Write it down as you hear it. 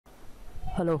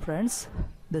Hello friends,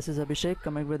 this is Abhishek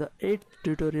coming with the 8th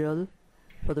tutorial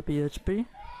for the PHP.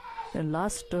 In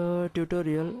last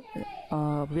tutorial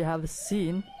we have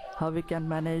seen how we can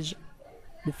manage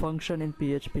the function in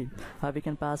PHP, how we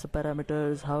can pass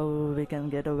parameters, how we can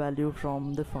get a value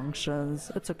from the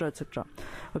functions, etc, etc.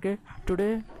 Okay,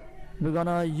 today we're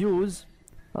gonna use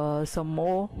some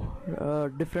more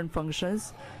different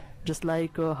functions, just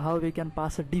like how we can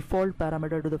pass a default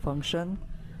parameter to the function,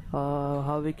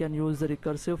 how we can use the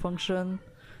recursive function,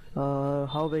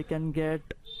 how we can get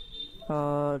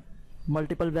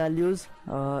multiple values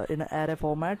in an array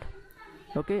format.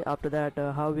 Okay, after that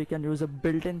how we can use a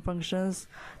built-in functions,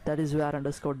 that is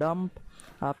var_dump,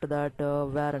 after that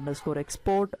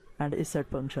var_export and isset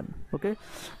function. Okay,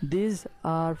 these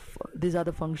are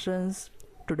the functions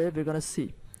today we're gonna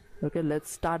see. Okay,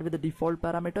 let's start with the default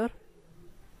parameter.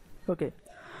 Okay,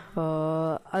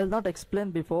 I'll not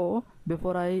explain before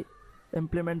I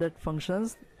implement that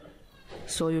functions,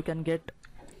 so you can get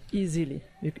easily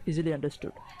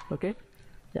understood. Okay,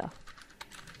 yeah,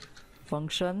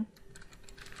 function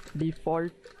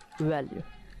default value.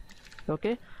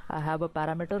 Okay, I have a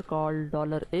parameter called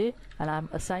 $a and I'm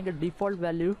assigning a default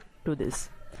value to this,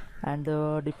 and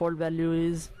the default value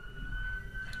is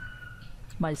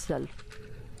myself.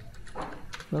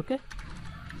 Okay,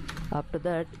 after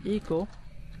that echo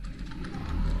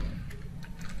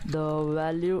the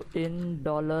value in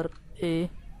 $a.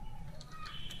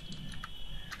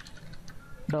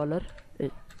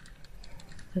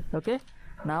 Okay,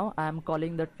 now I am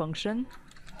calling that function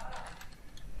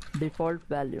default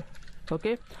value.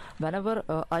 Okay, whenever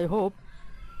I hope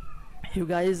you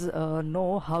guys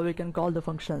know how we can call the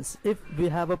functions. If we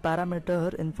have a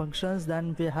parameter in functions,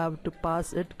 then we have to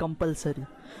pass it compulsory.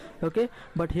 Okay,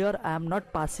 but here I am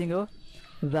not passing a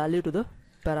value to the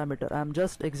parameter, I am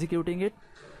just executing it.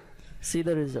 See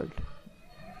the result.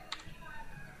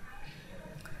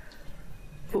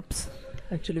 Oops,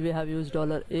 actually we have used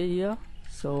 $a here,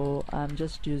 so I am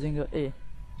just using a.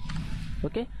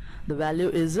 Okay, the value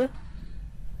is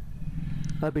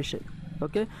Abhishek.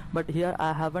 Okay, but here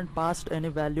I haven't passed any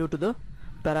value to the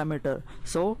parameter,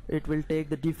 so it will take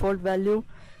the default value.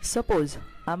 Suppose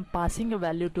I'm passing a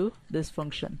value to this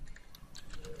function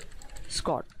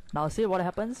Scott. Now see what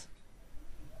happens.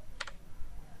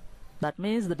 That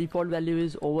means the default value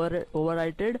is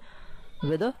overwritten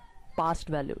with a passed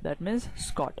value, that means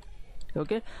Scott.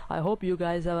 Okay, I hope you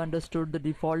guys have understood the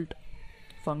default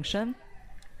function.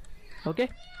 Okay,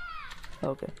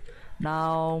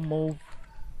 now move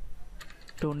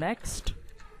to next,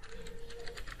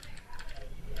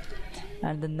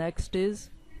 and the next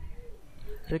is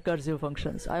recursive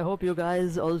functions. I hope you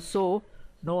guys also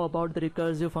know about the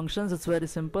recursive functions. It's very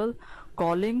simple,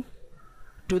 calling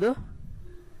to the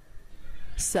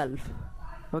self.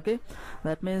 Okay,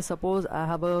 that means suppose I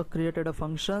have created a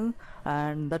function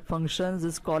and that function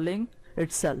is calling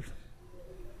itself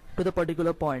to the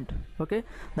particular point. Okay,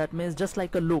 that means just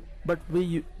like a loop, but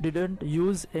we didn't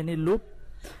use any loop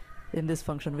in this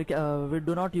function. We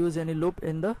do not use any loop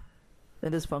in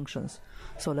this functions.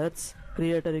 So let's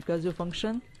create a recursive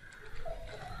function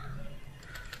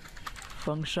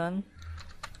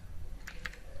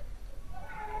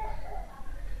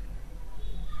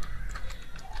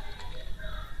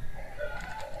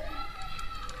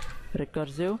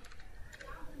recursive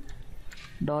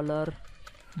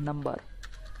 $number.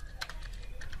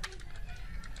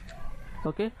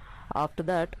 Okay, after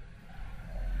that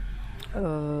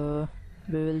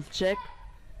we will check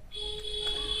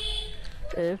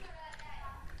if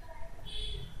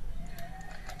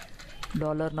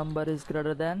 $number is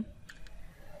greater than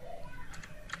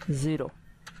 0.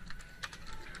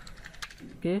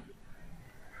 Okay,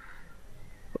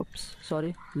 oops,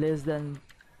 sorry, less than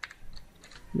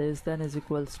is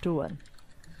equals to 1.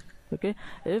 Okay,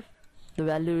 if the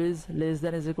value is less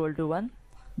than is equal to 1,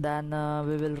 then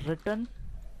we will return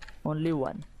only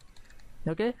 1.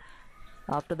 Okay,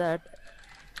 after that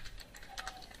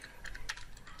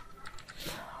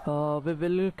we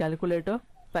will calculate a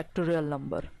factorial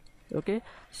number. Okay,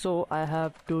 so I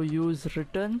have to use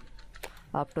return,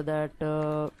 after that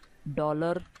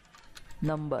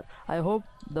 $number. I hope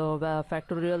the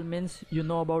factorial means you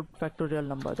know about factorial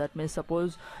number. That means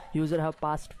suppose user have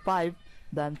passed 5,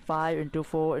 then 5 into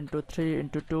 4 into 3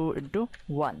 into 2 into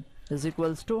 1 is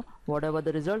equals to whatever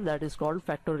the result, that is called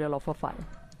factorial of a 5.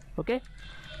 Okay,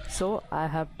 so I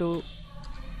have to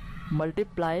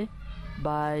multiply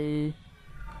by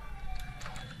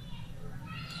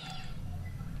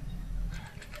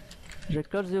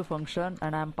recursive function,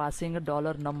 and I am passing a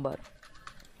 $number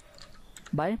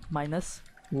by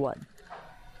 -1.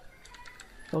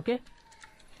 Okay,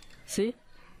 see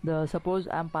suppose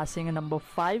I'm passing a number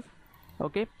 5.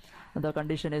 Okay, the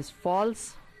condition is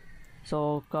false,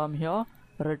 so come here,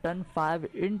 return 5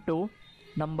 into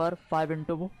number 5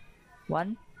 into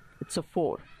 1, it's a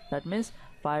 4. That means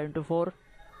 5 into 4,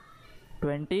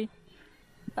 20,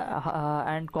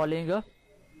 and calling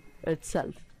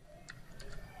itself.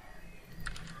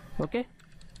 Okay,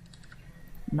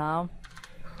 now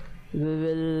we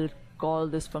will call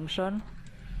this function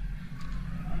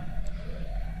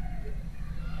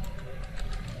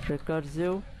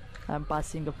recursive. I'm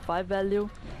passing a 5 value,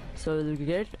 so we'll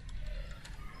get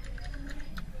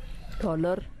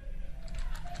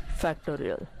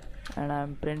 $factorial, and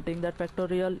I'm printing that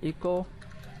factorial, echo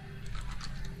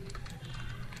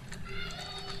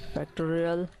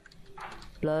factorial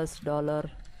plus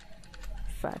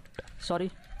 $fact,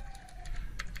 sorry,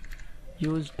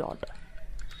 use dot.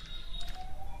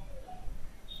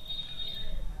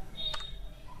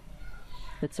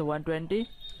 It's a 120.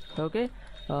 Okay,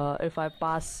 if I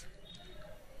pass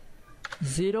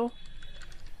 0,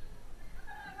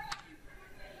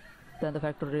 then the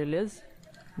factorial is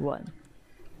 1.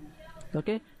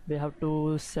 Okay, we have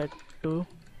to set to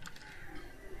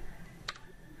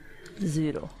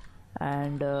 0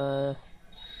 and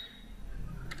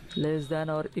less than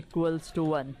or equals to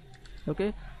 1.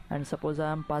 Okay, and suppose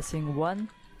I am passing 1,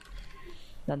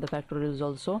 then the factorial is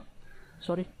also,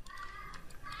 sorry,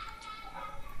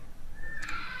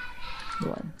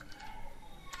 1.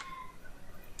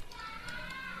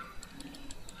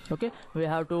 Okay, we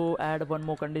have to add one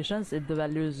more conditions. If the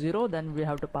value is 0, then we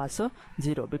have to pass a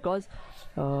 0, because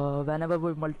whenever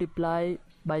we multiply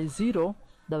by 0,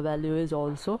 the value is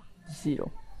also 0.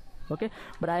 Okay,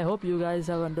 but I hope you guys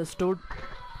have understood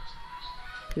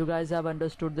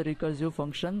the recursive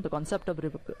function, the concept of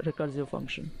recursive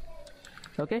function.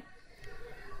 Okay,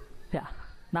 yeah,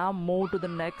 now move to the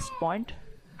next point,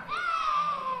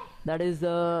 that is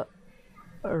the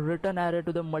return array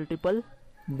to the multiple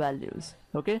values.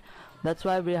 Okay, that's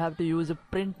why we have to use a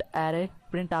print array,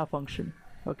 print r function.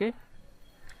 Okay,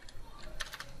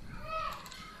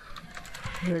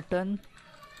 return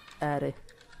array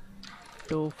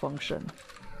to function.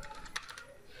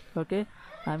 Okay,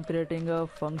 I'm creating a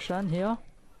function here,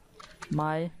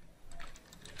 my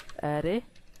array,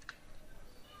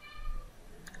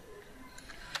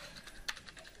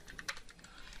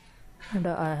 and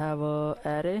I have a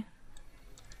array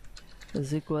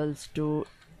is equals to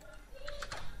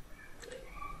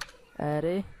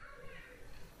array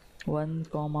 1,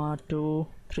 2,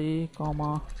 3,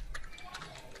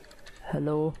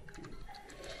 hello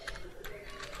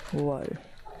world.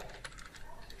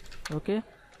 Okay,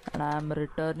 and I am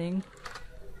returning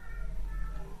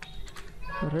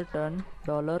return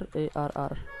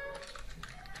 $arr.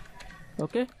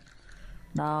 Okay,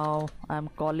 now I am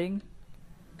calling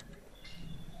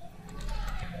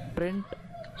print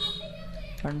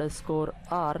underscore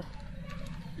r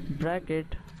bracket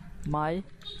my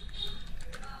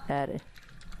array.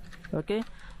 Okay,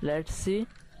 let's see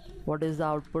what is the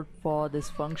output for this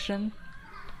function,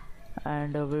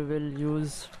 and we will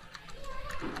use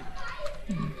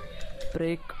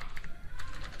break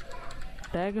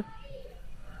tag.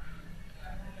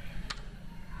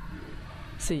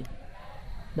 See,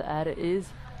 the array is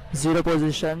 0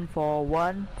 position for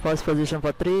 1, first position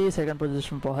for 3, second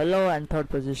position for hello, and third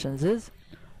position is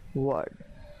word.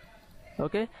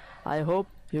 Okay, I hope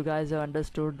you guys have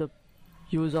understood the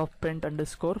use of print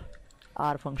underscore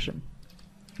r function.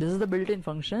 This is the built-in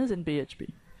functions in PHP.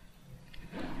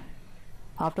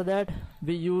 After that,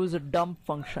 we use a dump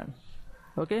function.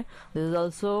 Okay, this is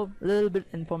also a little bit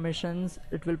informations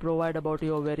it will provide about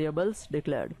your variables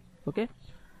declared. Okay,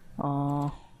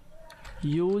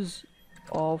 use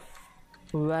of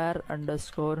var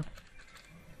underscore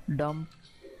dump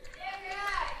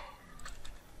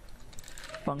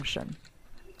function,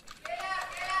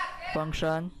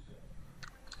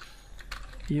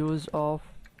 use of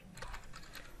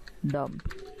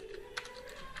dump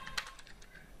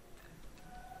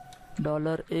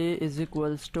 $a is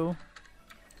equals to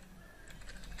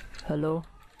hello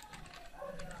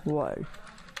world,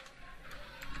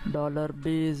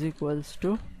 $b is equals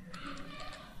to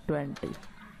 20.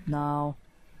 Now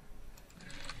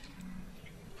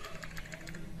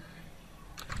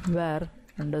var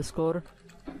underscore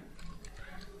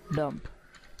dump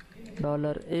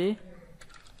 $a.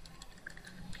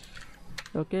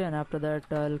 Okay, and after that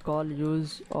I'll call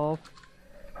use of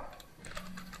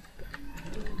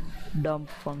dump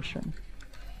function.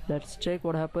 Let's check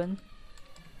what happened,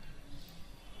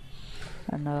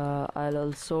 and I'll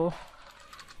also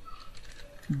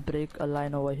break a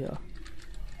line over here.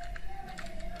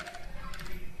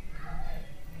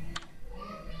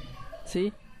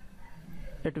 See,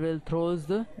 it will throws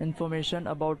the information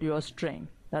about your string.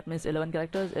 That means 11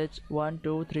 characters, h 1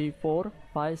 2 3 4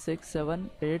 5 6 7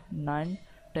 8 9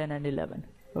 10 and 11.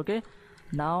 Okay,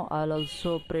 now I'll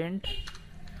also print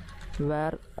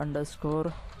var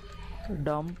underscore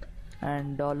dump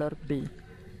and $b.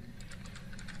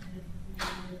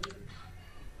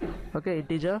 Okay,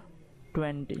 integer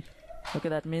 20. Okay,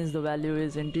 that means the value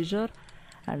is integer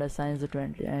and assigns the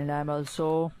 20. And I'm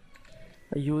also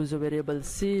use a variable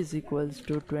c is equals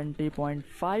to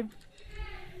 20.5.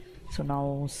 So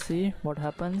now see what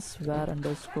happens. Var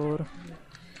underscore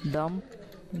dump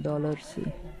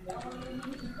 $c.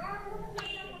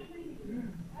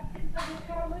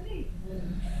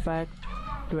 Fact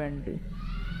 20.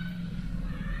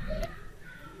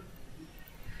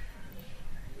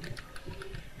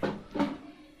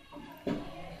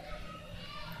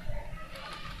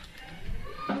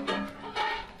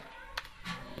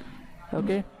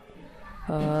 Okay,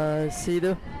 see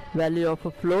the value of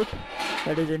a float,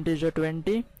 that is integer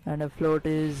 20, and a float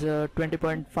is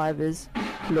 20.5 is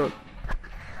float.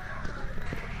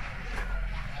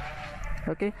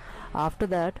 Okay, after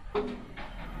that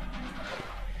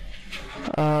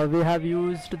we have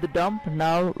used the dump.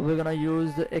 Now we're gonna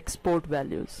use the export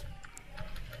values.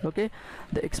 Okay,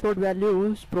 the export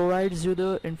values provides you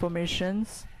the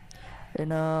informations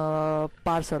in a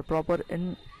parser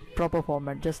proper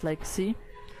format, just like C.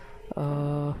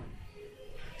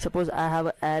 Suppose I have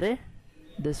an array,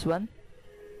 this one.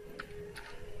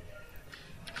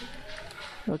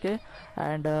 Okay,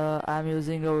 and I'm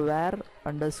using a var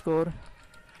underscore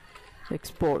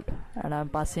export, and I'm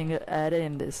passing an array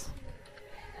in this.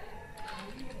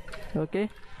 Okay,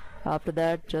 after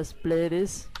that just play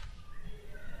this.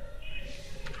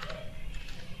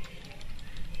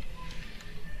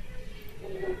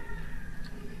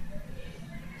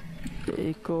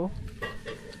 Echo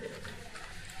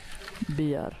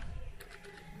br.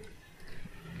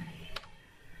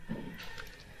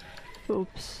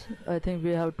 Oops, I think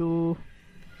we have to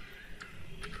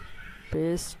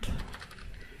paste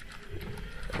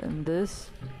in this.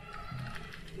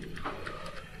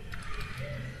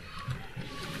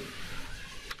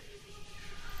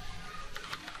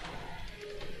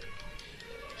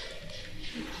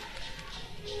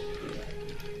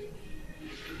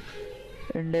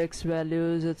 Index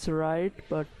values, it's right,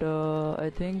 but I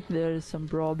think there is some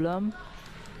problem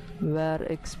where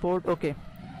export. Okay,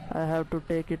 I have to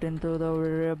take it into the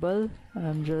variable.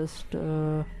 I'm just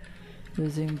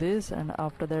using this, and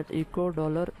after that echo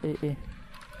 $AA.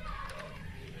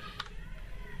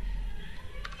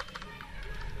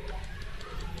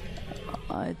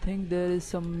 I think there is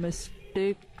some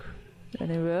mistake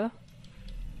anywhere.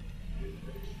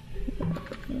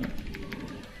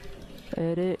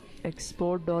 Array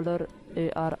export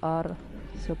 $arr.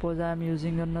 Suppose I am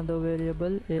using another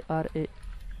variable ARA.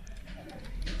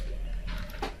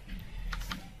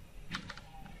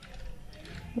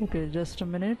 Okay, just a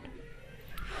minute.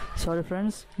 Sorry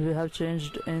friends, we have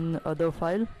changed in other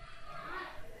file.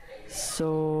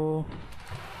 So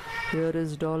here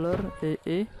is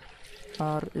 $AA,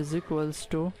 r is equals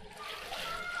to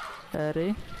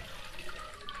array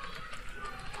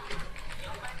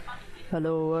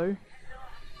hello world.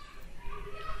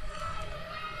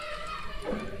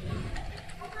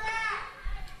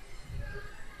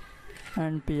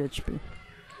 And PHP.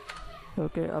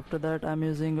 Okay, after that I'm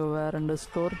using a var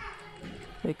underscore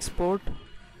export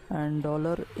and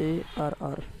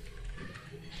 $arr.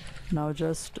 Now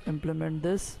just implement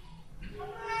this.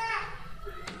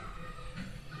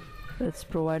 It's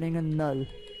providing a null.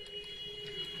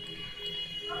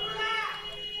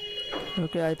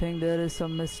 Okay, I think there is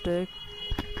some mistake.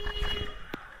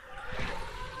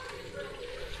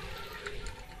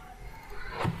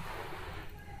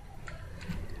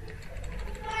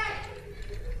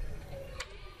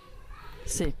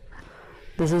 See,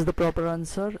 this is the proper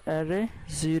answer. Array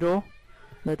 0,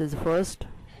 that is first,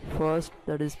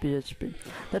 that is PHP.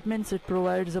 That means it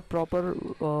provides a proper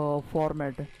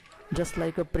format, just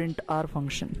like a print r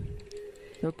function.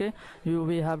 Okay,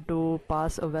 we have to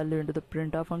pass a value into the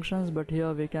print r functions, but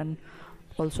here we can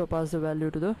also pass the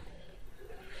value to the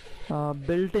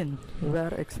built-in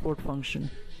var export function.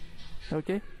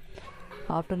 Okay,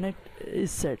 after next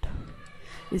is set.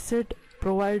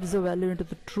 Provides the value into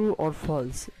the true or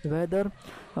false, whether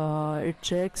it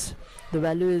checks the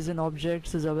value is in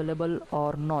objects is available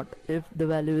or not. If the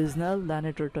value is null, then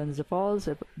it returns the false.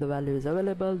 If the value is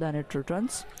available, then it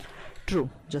returns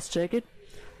true. Just check it.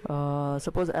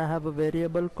 Suppose I have a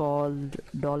variable called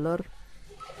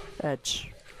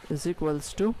 $h is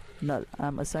equals to null.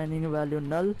 I'm assigning a value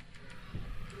null,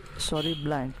 sorry,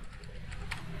 blank.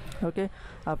 Okay,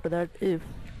 after that, if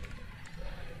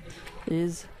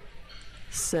is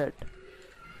set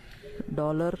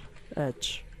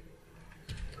 $h,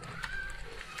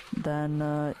 then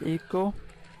echo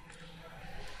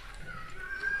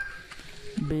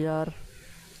br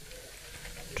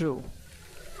true,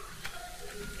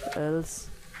 else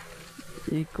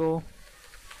echo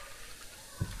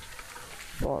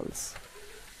false.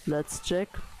 Let's check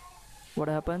what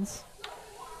happens.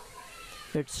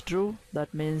 It's true,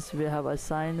 that means we have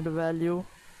assigned the value.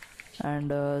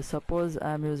 And suppose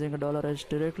I'm using a $h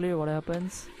directly, what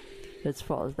happens? It's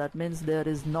false. That means there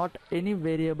is not any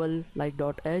variable like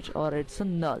 .h, or it's a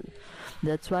null.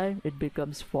 That's why it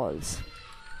becomes false.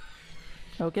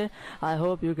 Okay, I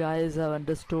hope you guys have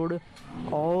understood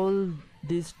all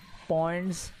these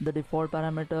points: the default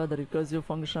parameter, the recursive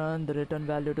function, the return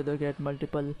value to the get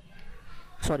multiple,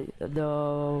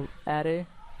 the array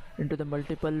into the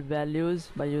multiple values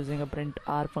by using a print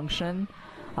r function.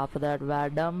 After that, var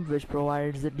dump, which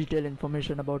provides the detailed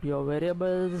information about your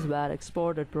variables. Var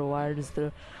export, it provides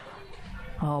the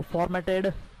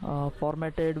formatted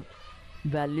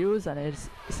values, and it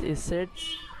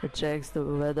checks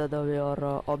whether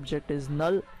your object is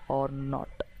null or not.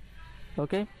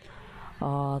 Okay,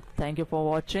 thank you for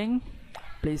watching.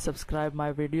 Please subscribe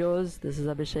my videos. This is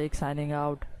Abhishek signing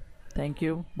out. Thank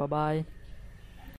you. Bye bye.